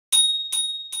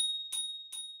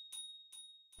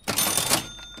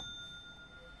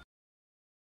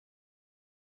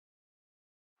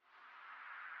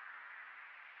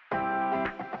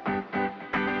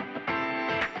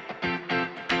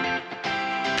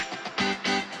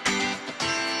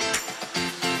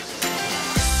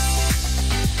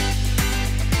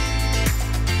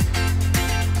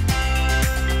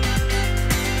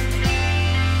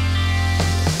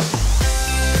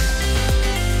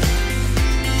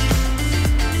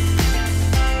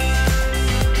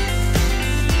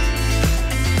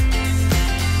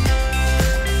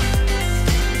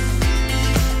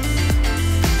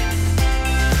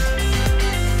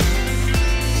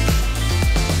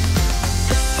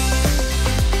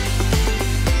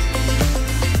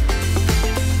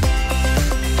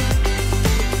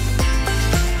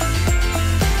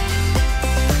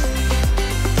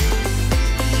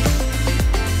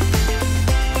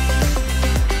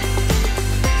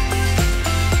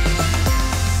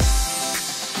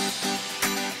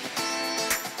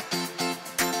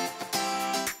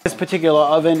particular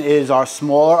oven is our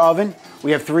smaller oven. We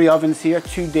have 3 ovens here,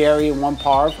 2 dairy and 1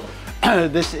 parv.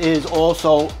 This is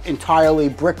also entirely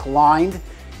brick lined.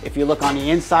 If you look on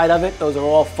the inside of it, those are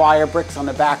all fire bricks on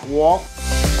the back wall.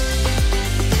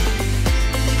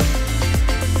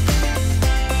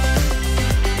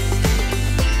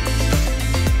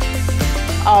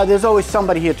 There's always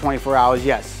somebody here 24 hours,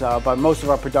 yes, but most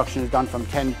of our production is done from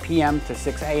 10 p.m. to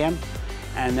 6 a.m.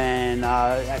 And then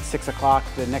at 6 o'clock,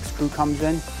 the next crew comes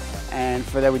in. And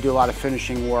for that, we do a lot of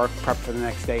finishing work, prep for the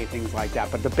next day, things like that.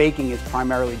 But the baking is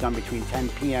primarily done between 10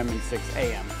 p.m. and 6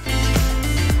 a.m.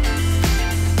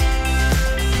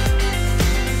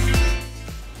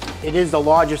 It is the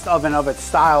largest oven of its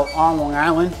style on Long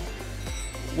Island.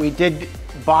 We did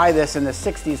buy this in the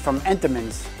 60s from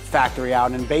Entenmann's factory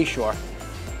out in Bayshore.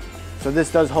 So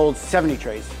this does hold 70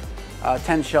 trays.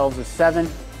 10 shelves is 7.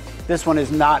 This one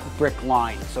is not brick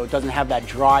lined, so it doesn't have that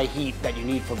dry heat that you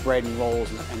need for bread and rolls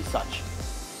and such.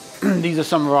 These are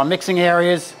some of our mixing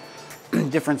areas,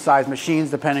 different size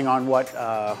machines depending on what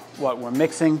we're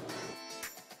mixing.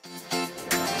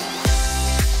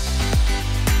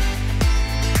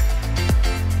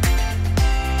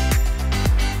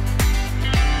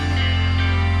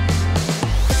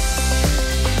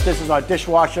 This is our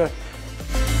dishwasher.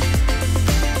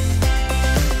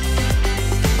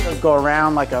 Go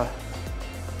around like a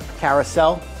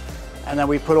carousel, and then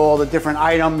we put all the different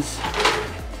items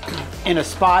in a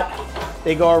spot.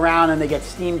 They go around and they get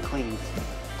steam cleaned,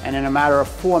 and in a matter of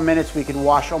 4 minutes we can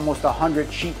wash almost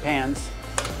 100 sheet pans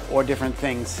or different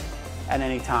things at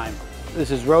any time. This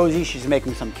is Rosie. She's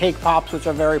making some cake pops, which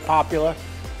are very popular,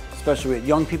 especially with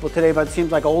young people today, but it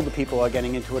seems like older people are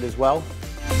getting into it as well.